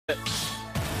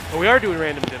Oh, we are doing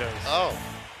random dittos. Oh.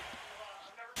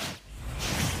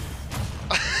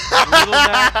 Little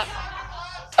Mac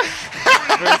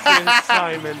versus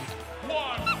Simon.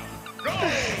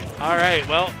 All right,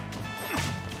 well,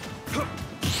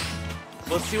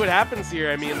 let's see what happens here.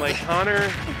 I mean, like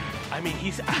Connor, I mean,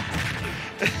 he's in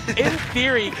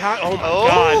theory. Oh my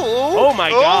god! Oh my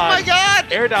god! Oh my god!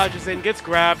 Air dodges in, gets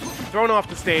grabbed, thrown off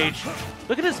the stage.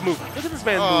 Look at this move. Look at this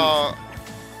man move.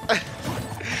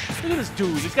 Look at this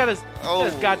dude. He's got his,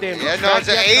 goddamn. Yeah, no, it's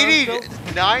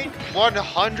 89,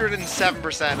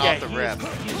 107% off the rip.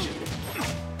 He's just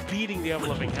beating the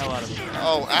ever-loving hell out of him.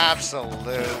 Oh,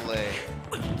 absolutely.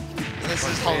 This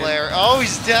is hilarious. Oh,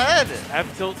 he's dead.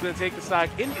 F tilt's gonna take the stock.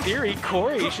 In theory,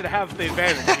 Corey should have the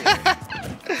advantage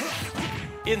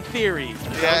here. In theory.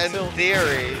 Yeah, in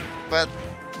theory. But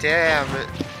damn,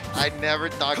 I never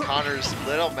thought Connor's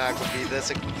Little Mac would be this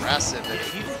aggressive.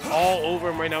 He's all over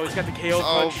him right now. He's got the KO punch.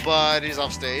 Oh, but he's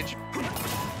off stage.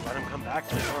 Let him come back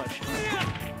too much.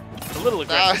 A little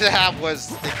aggressive. That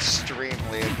was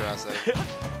extremely aggressive.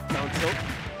 Down tilt.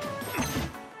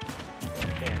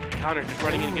 Man, Connor just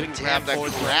running in and getting Damn, grabbed that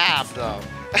forward. grab though.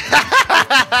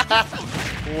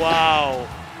 Wow.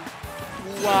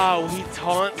 Wow, he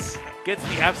taunts. Gets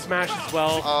the F smash as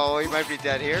well. Oh, he might be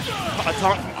dead here. A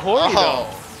taunt from Corey though.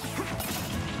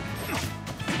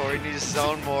 Corey needs to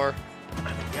zone more. I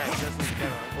mean, yeah, he does need to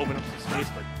kind of open up some space,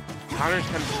 but Connor's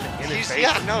kind of just in his face.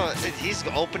 Yeah, no, he's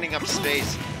opening up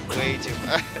space way too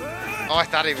much. Oh, I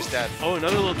thought he was dead. Oh,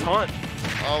 another little taunt.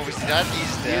 Oh, he's dead?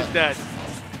 He's dead. He is dead.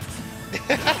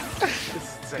 This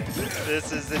is insane.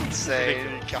 This is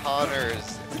insane.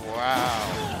 Connors. Wow.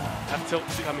 F tilt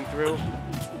coming through.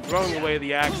 Throwing away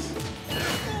the axe.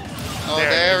 Oh,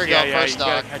 there we go. Yeah, First you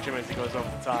stock. gotta catch him as he goes over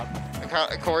the top.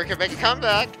 Corey can make a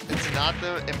comeback. It's not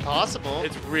impossible.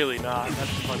 It's really not.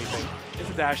 That's the funny thing. It's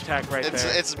a dash attack right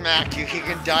there. It's Mac. He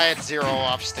can die at 0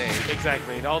 off stage.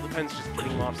 Exactly. It all depends just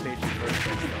getting him off stage in the first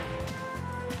place.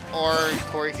 Or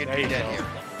Corey could be dead here.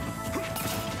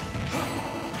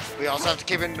 We also have to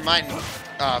keep in mind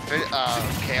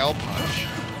KO punch.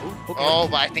 Ooh, okay. Oh,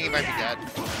 but I think he might be dead.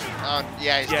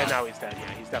 Yeah, he's dead. Now he's dead.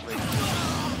 Yeah, he's definitely dead.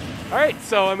 All right,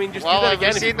 so I mean, just do that well,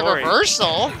 again. we've seen the Corey.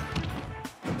 reversal.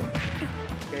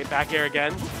 Okay, back air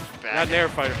again. Not an air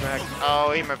fighter, Max.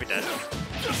 Oh, he might be dead. No,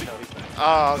 he's dead.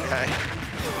 Oh, okay.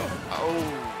 Oh,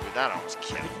 that almost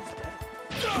killed.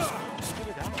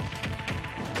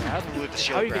 With the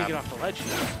shield How are you grab. gonna get off the ledge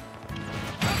here?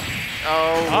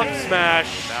 Oh, Up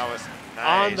smash. That was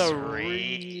nice. On the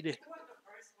read.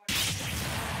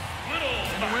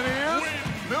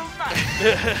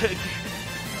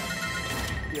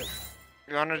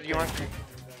 You want? I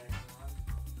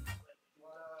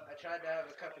tried to have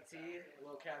a cup of tea, a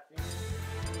little caffeine.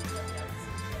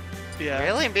 Yeah.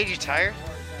 Really? It made you tired?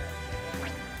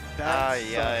 That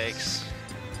Yikes.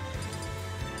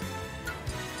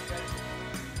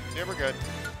 Yeah, we're good.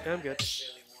 Yeah, I'm good.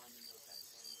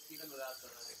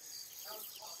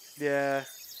 Yeah.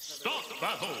 Stop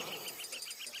battle.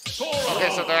 Okay,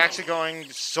 so they're actually going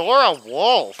Sora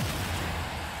Wolf.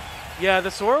 Yeah,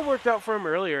 the Sora worked out for him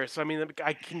earlier, so I mean,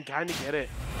 I can kind of get it.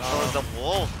 So the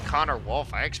Wolf, Connor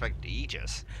Wolf, I expect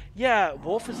Aegis. Yeah,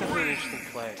 Wolf is definitely an interesting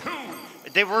play.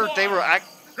 They were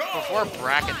before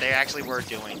bracket. They actually were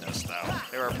doing this though.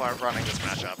 They were running this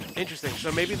matchup. Interesting.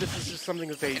 So maybe this is just something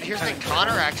that they. And here's the thing: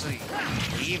 Connor actually,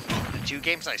 the 2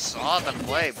 games I saw them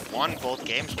play, won both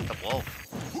games with the Wolf.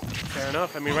 Fair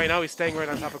enough. I mean, right now he's staying right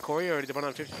on top of Corey, already went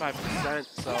on 55%.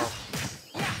 So.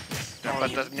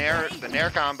 But the Nair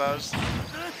combos,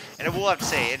 and I will have to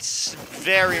say, it's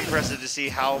very impressive to see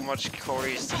how much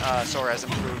Corey's Sora has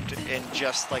improved in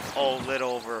just like a little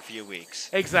over a few weeks.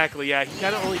 Exactly, yeah. He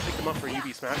kind of only picked him up for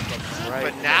UB Smash Brothers, right?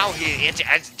 But now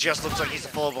it just looks like he's a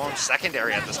full-blown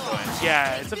secondary at this point.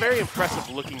 Yeah, it's a very impressive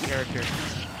looking character.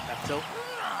 F tilt.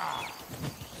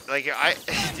 Like,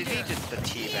 did he just the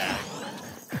teabag?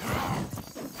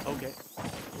 Okay.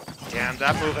 Damn,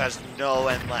 that move has no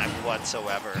end lag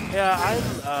whatsoever. Yeah,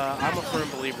 I'm a firm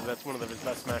believer that's one of his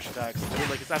best smash attacks. I mean,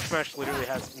 like, his F smash literally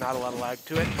has not a lot of lag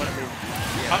to it, but I mean,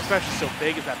 up smash is so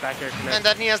big, is that back air connect. And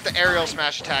then he has the aerial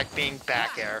smash attack being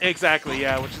back air. Exactly,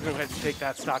 yeah, which is going to have to take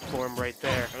that stock for him right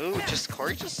there. Ooh,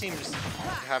 Corey just seems to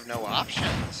have no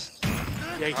options.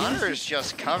 Yeah, Connor's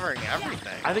just covering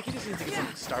everything. I think he just needs to get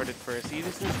something started first. He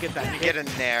just needs to get that hit. Get a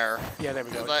nair. Yeah, there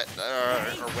we go.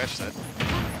 Or whiffs it.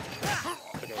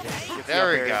 Okay, yeah,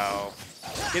 There we go.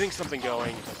 Getting something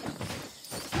going.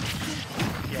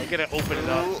 Yeah, gotta open it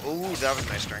up. Ooh, that was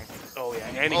nice string. Oh yeah,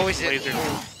 and Oh, he's he's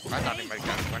lasered. I thought he might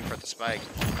have went for the spike.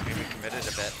 Maybe committed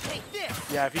a bit.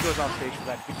 Yeah, if he goes off stage for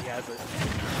that, I think he has it.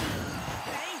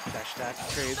 Dash attack,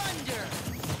 trade.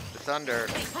 Thunder.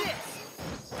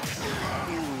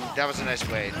 Ooh, that was a nice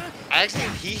wait.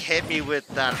 He hit me with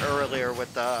that earlier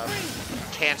with the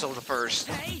cancel the first,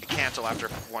 cancel after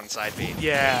one side beat.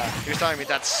 Yeah. He was telling me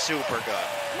that's super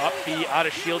good. Up B, out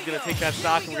of shield, gonna take that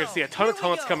stock, and we're gonna see a ton of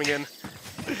taunts coming in.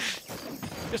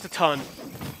 Just a ton.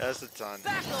 That's a ton.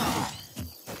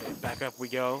 Okay, back up we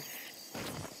go.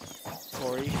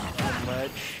 Corey on the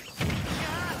ledge.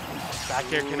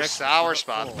 Back air connects. Sour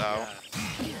spot though.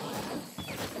 Yeah.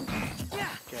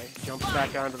 Okay, jumps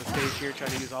back onto the stage here,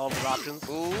 trying to use all of his options.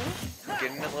 Ooh,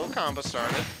 getting a little combo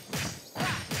started.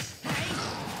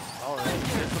 All right,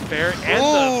 there's the bear and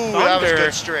Ooh, the thunder. that was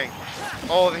good string.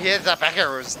 Oh, if he had that back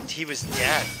air, he was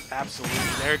dead. Absolutely.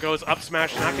 There it goes, up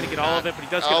smash. Not going to get all of it, but he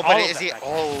does get all but of is that. he?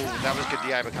 Oh, that was good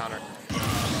DI by Connor.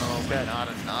 Oh, But not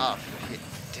enough.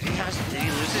 Did he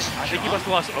lose his jump? I think he must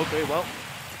have lost. Okay, well,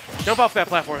 jump off that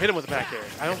platform. Hit him with a back air.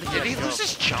 I don't think Did he lose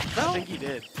his jump though? I think he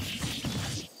did.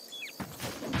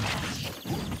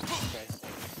 Okay.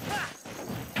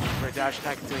 For a dash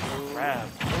attack, it's a grab.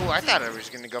 Oh, I thought I was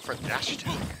going to go for the dash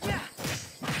attack.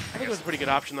 I think it was a pretty good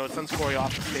option, though. It sends Corey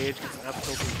off the stage, gets an up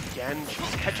tilt again.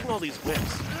 She's catching all these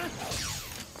whips.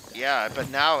 Yeah, but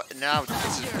now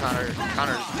this is Connor is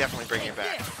definitely bringing it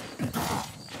back.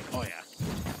 Oh, yeah.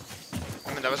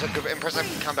 I mean, that was a good, impressive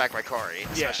comeback by Corey,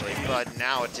 especially. Yeah. But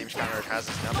now it seems Connor has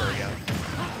his number again.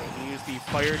 He used the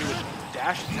fire to his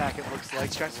dash attack, it looks like.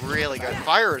 Really good.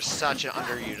 Fire is such an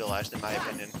underutilized, in my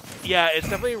opinion. Yeah, it's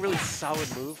definitely a really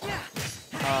solid move.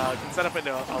 Can set up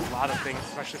into a lot of things,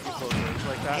 especially if you close range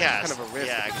like that. Yes. It's kind of a risk.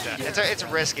 Yeah, exactly. It's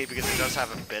risky because it does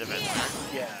have a bit of it.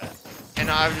 Yeah. And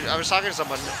I was talking to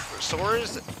someone,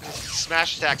 Sora's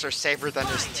smash attacks are safer than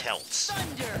his tilts.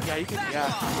 Yeah, you can,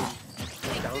 down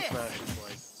smash is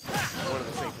like one of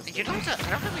the safest You things. I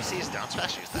don't really see his down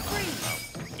smash used that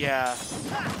often, though. Yeah.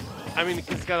 I mean,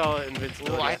 it's got all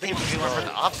invincibility. Well, I think if he went for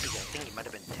the up, I think he might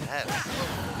have been dead.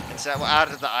 Instead, out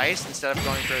of the ice, instead of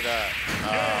going for the...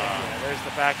 yeah, there's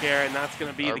the back air, and that's going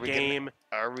to be the game.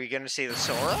 Are we going to see the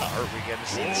Sora, or are we going to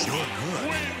see the Steam? You're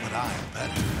good, but I'm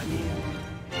better. I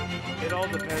mean, it all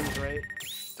depends, right?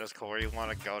 Does Corey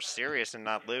want to go serious and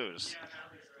not lose?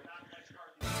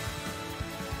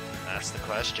 That's the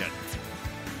question.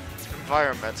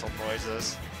 Environmental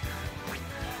noises.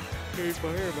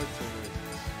 Environmental.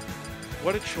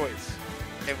 What a choice.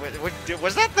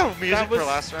 Was that the music That was- for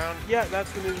last round? Yeah,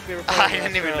 that's the music they were I playing. didn't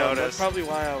last even round. notice. That's probably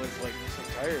why I was like so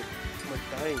tired. I'm like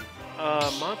dying.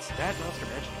 Dad Monster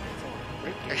Mansion. It's a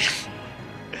great game.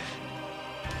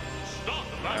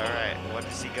 Alright, what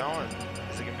is he going?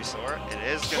 Is it going to be Sora? It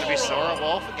is going to be Sora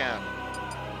Wolf again.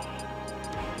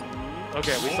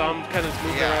 Okay, we saw him kind of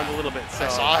moving around a little bit. So I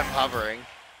saw him hovering.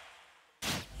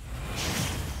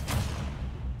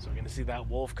 So we're gonna see that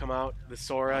wolf come out, the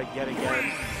Sora yet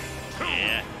again.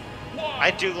 Yeah.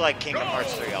 I do like Kingdom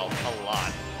Hearts 3 a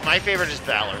lot. My favorite is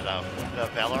Valor, though. The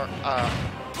Valor,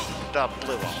 the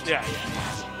blue one. Yeah.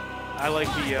 I like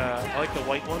the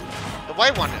white one. The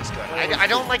white one is good. I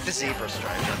don't like the zebra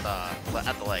stripe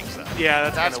at the legs, though. Yeah,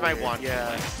 That's kinda my weird. one.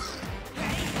 Yeah.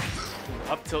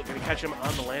 Up tilt, gonna catch him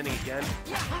on the landing again.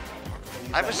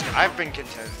 I've been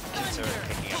considering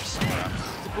picking up Sora.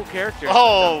 It's a cool character.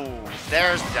 Oh,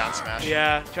 there's the down smash.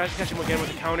 Yeah, tries to catch him again with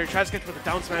a counter. Tries to catch him with a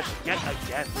down smash yet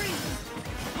again.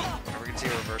 Are we gonna see a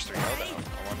reverse 3-0 though?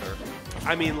 I wonder.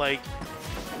 I mean, like,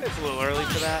 it's a little early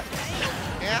for that.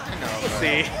 Yeah, I know. Let's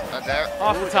see.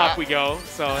 Off the top we go.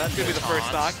 So that's gonna be the first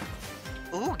stock.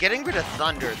 Ooh, getting rid of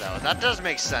Thunder though, that does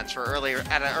make sense for earlier.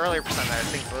 At an earlier percent, I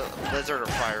think Blizzard or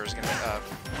Fire is gonna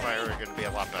be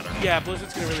a lot better. Yeah,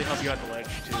 Blizzard's gonna really help you out the ledge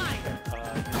too.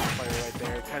 Fire right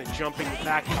there, kind of jumping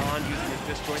back on using his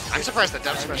disjoint. I'm surprised that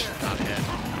down smash did not hit.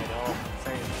 I know,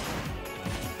 same.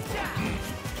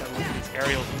 Trying to look at these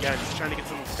aerials again, just trying to get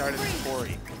something started with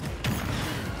Corey.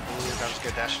 Ooh, that was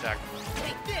good dash attack.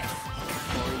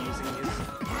 Corey using his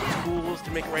tools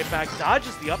to make it right back.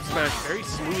 Dodges the up smash, very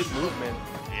smooth movement.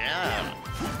 Yeah.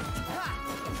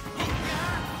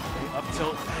 Up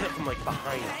tilt, hit from like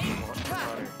behind.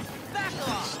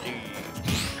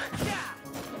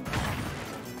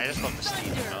 I just love the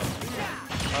Steed though.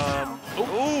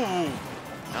 Ooh!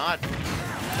 Not.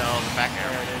 No, the back There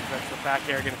air. it is, that's the back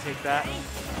air, gonna take that.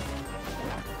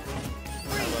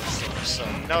 I love Sora so.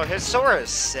 No, his Sora is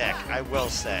sick, I will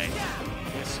say.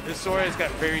 His Sora has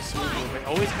got very smooth movement,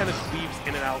 always kind of weaves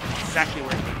in and out exactly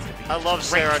where it needs to be. I love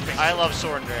Sora. Great I love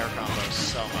Sora and air combos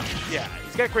so much. Yeah,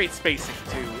 he's got great spacing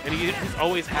too, and he's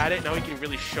always had it. Now he can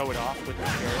really show it off with his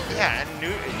character. Yeah,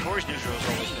 and Corey's neutral has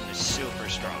always been super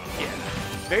strong. Yeah,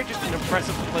 very just an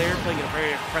impressive player playing a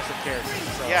very impressive character.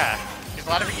 So. Yeah,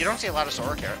 because you don't see a lot of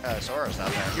Soras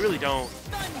out there. You really don't.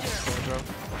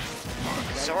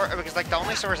 Sora, because like the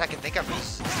only Soras I can think of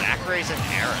is Zachary's and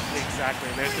Aaron. Exactly,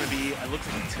 and there's going to be, it looks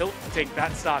like a tilt to take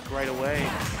that stock right away.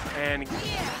 And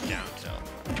Down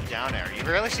tilt. Down air. You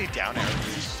rarely see down air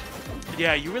use.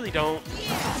 yeah, you really don't.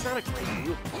 It's not a great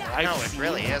move. No, it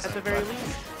really isn't. At the very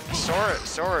least.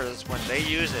 Sora's, when they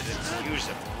use it, it's used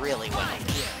it really well.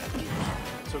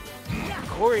 So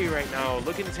Corey right now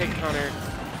looking to take Connor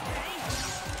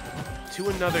to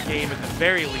another game at the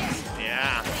very least.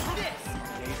 Yeah.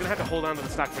 He's gonna have to hold on to the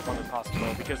stock for as long as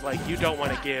possible because like you don't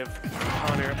want to give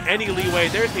Connor any leeway.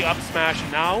 There's the up smash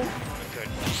now. Good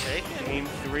take. Game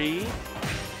 3.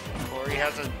 Corey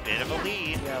has a bit of a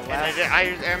lead. Yeah, and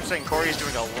I am saying Corey's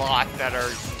doing a lot better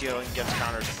dealing against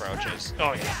Connor's approaches.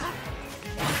 Oh yeah.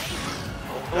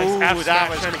 Ooh, Nice that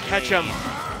was trying to catch clean. him.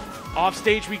 Off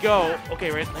stage we go. Okay,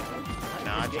 right. Like,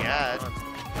 Not yet.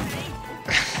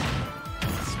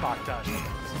 spot dodge.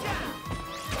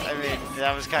 I mean,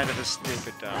 that was kind of a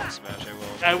stupid down smash,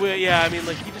 I will. Yeah, I mean,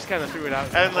 like, he just kind of threw it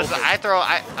out. And listen, oh!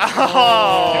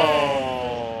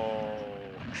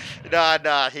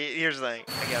 No, here's the thing.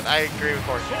 Again, I agree with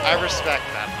Corey. I respect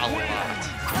that a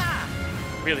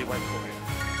lot. Really went for it.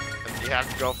 You have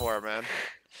to go for it, man.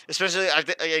 Especially,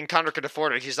 and Connor could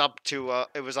afford it. He's up 2-0.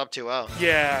 It was up 2-0.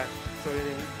 Yeah, so he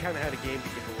kind of had a game to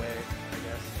give away, I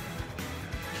guess.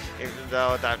 Even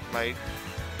though that might,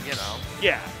 you know.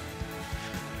 Yeah.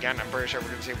 Again, I'm pretty sure we're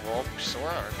going to see Wolf, Sora.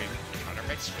 I mean, Connor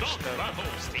might switch to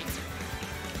States.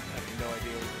 I have no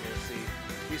idea what we're going to see.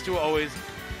 These two always,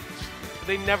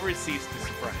 they never cease to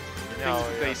surprise. The No,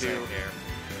 things that they do. Here.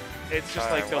 It's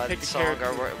just like they'll pick a character.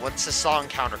 What's the song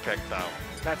counterpick, though?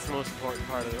 That's the most important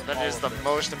part of it. That is the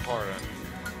most important.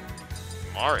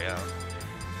 Mario.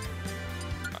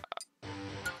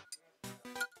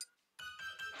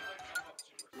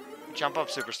 Jump up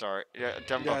superstar. Yeah,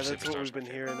 jump up superstar. Yeah, that's what we've been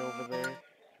hearing over there.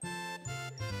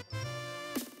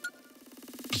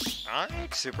 Alright,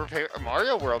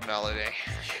 Mario World melody.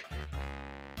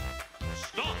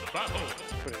 Stop battle.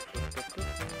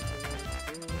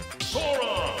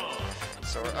 Sora!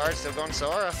 Alright, still going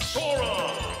Sora.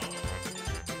 Sora!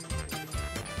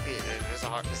 There's a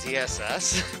hard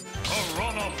ZSS.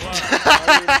 Piranha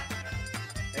Blast.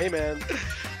 Hey, man.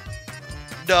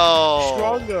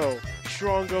 No.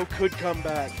 Strongo could come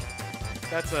back.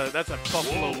 That's a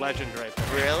Buffalo legend right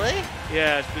there. Really?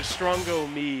 Yeah, the Strongo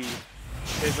me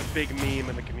is a big meme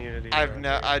in the community.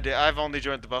 I've only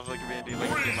joined the Buffalo community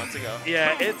like a few months ago.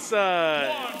 Yeah, it's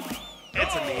a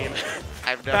meme.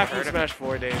 I've never Back heard in of Smash it.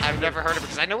 4 days. I've never heard of it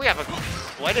because I know we have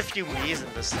quite a few Mii's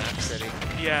in this city.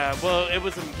 Yeah, well, it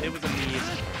was a meme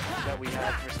that we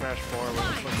had for Smash 4, which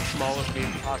was like the smallest meme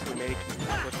we could possibly make,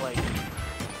 with like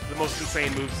the most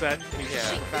insane moveset, and he's just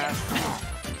super fast.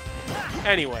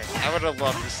 Anyway. I would have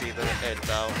loved to see it though.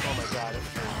 Oh my god, it was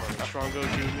very funny. Strongo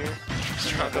Jr.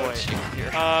 Strongo Jr.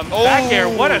 Back air,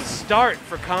 what a start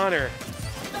for Connor.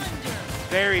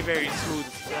 Very, very smooth.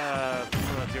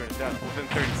 Zero to death within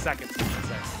 30 seconds, you could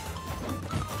say.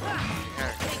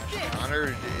 Yeah, Connor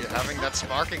having that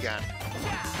spark again.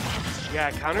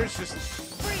 Yeah, Connor's just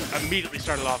immediately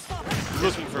started off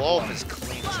looking for Wolf blood. is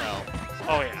clean as hell.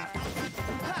 Oh yeah.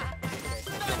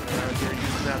 They're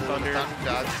using that thunder.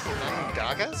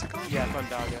 Thundaga is it called? Yeah,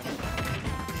 Thundaga.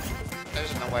 I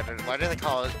just don't know why do they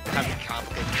call it having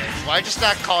complicated names? Why just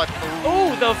not call it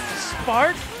Oh, the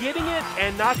spark getting it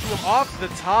and knocking him off the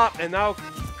top, and now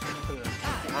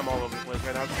I'm all over the place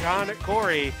right now.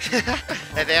 Corey.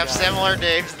 And they have similar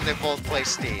names and they both play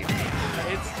Steve.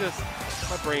 It's just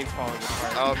my brain's falling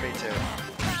apart. Oh, me too.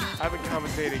 I've been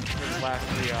commentating for the last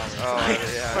 3 hours. Oh,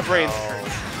 yeah. My brain's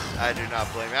hurting. I do not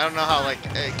blame you. I don't know how like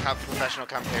professional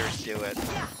commentators do it.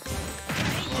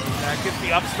 That gets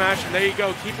the up smash, and there you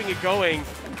go, keeping it going.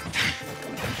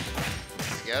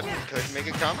 Again, could make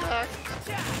a comeback.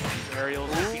 Ariel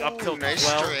gets the up tilt nice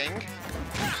as well. string.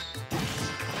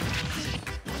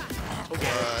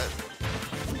 Okay.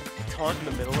 Taunt in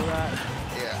the middle of that.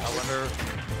 Yeah, I wonder.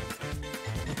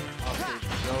 Off stage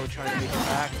we go, trying to make it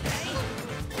back.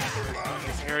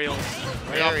 This Ariel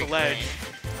right off the ledge.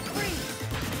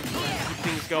 Keep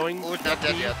things going. Ooh, not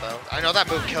dead yet though. I know that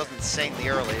move kills insanely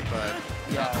early, but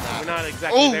yeah, we're not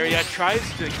exactly there yet. Tries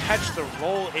to catch the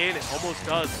roll in. It almost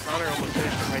does. Connor almost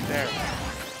finished it right there.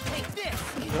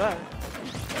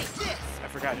 I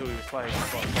forgot who he was playing.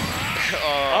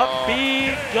 Up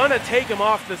B, gonna take him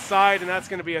off the side, and that's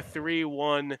gonna be a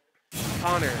 3-1.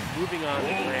 Connor moving on to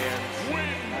Grand.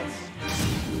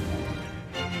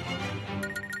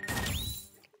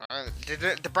 Did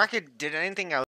the bracket did anything else?